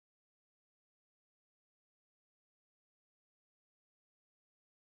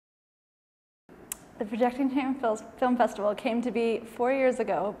The Projecting Change Film Festival came to be 4 years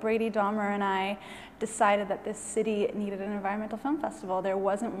ago. Brady Dahmer and I decided that this city needed an environmental film festival. There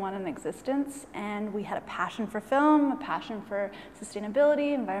wasn't one in existence, and we had a passion for film, a passion for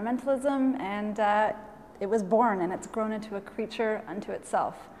sustainability, environmentalism, and it was born, and it's grown into a creature unto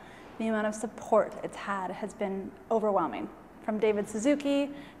itself. The amount of support it's had has been overwhelming. From David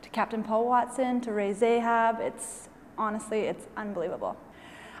Suzuki to Captain Paul Watson to Ray Zahab, honestly, it's unbelievable.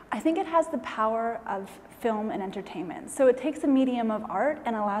 I think it has the power of film and entertainment. So it takes a medium of art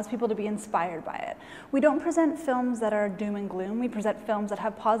and allows people to be inspired by it. We don't present films that are doom and gloom. We present films that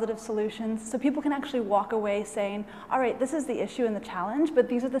have positive solutions, so people can actually walk away saying, all right, this is the issue and the challenge, but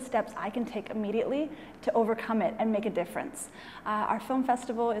these are the steps I can take immediately to overcome it and make a difference. Our film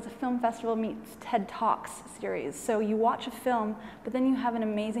festival is a film festival meets TED Talks series. So you watch a film, but then you have an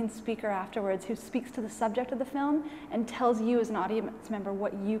amazing speaker afterwards who speaks to the subject of the film and tells you as an audience member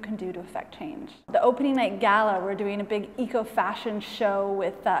what you can do to affect change. The opening night gala, we're doing a big eco-fashion show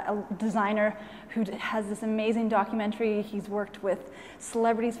with a designer who has this amazing documentary. He's worked with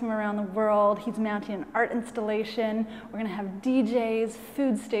celebrities from around the world. He's mounting an art installation. We're going to have DJs,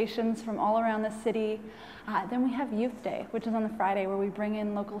 food stations from all around the city. Then we have Youth Day, which is on the Friday, where we bring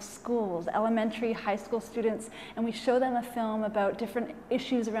in local schools, elementary, high school students, and we show them a film about different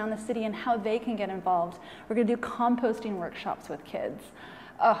issues around the city and how they can get involved. We're going to do composting workshops with kids.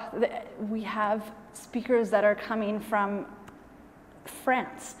 We have speakers that are coming from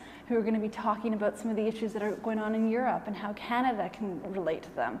France who are going to be talking about some of the issues that are going on in Europe and how Canada can relate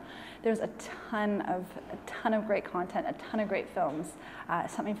to them. There's a ton of great content, a ton of great films,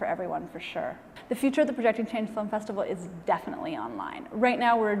 something for everyone for sure. The future of the Projecting Change Film Festival is definitely online. Right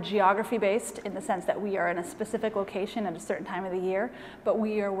now we're geography based in the sense that we are in a specific location at a certain time of the year, but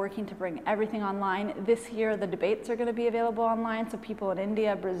we are working to bring everything online. This year the debates are going to be available online, so people in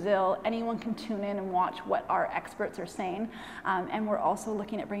India, Brazil, anyone can tune in and watch what our experts are saying. And we're also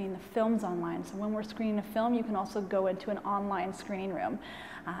looking at bringing the films online. So when we're screening a film, you can also go into an online screening room.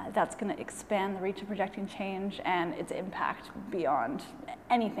 That's going to expand the reach of Projecting Change and its impact beyond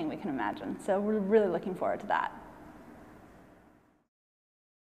anything we can imagine. So we're really looking forward to that.